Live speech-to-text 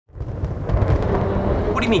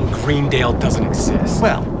mean Greendale doesn't exist?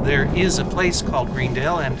 Well, there is a place called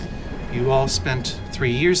Greendale, and you all spent 3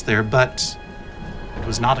 years there, but it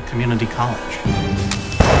was not a community college.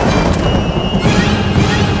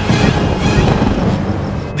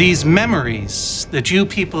 These memories that you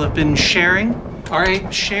people have been sharing are a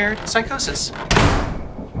shared psychosis.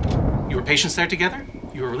 You were patients there together,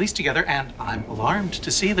 you were released together, and I'm alarmed to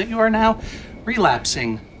see that you are now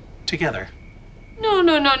relapsing together. No.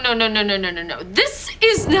 This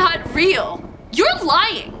is not real. You're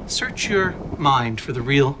lying. Search your mind for the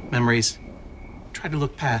real memories. Try to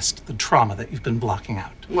look past the trauma that you've been blocking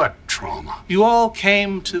out. What trauma? You all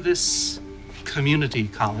came to this community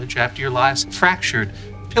college after your lives fractured.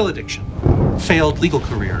 Pill addiction, failed legal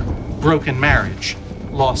career, broken marriage,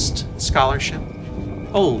 lost scholarship,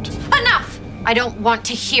 old. Enough! I don't want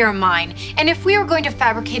to hear mine. And if we were going to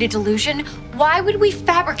fabricate a delusion, why would we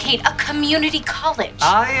fabricate a community college?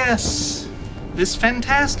 Ah, yes. This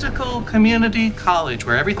fantastical community college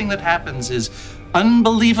where everything that happens is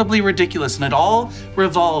unbelievably ridiculous and it all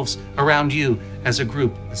revolves around you as a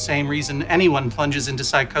group. The same reason anyone plunges into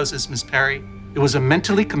psychosis, Miss Perry. It was a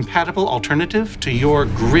mentally compatible alternative to your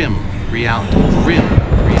grim reality. Grim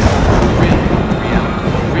reality.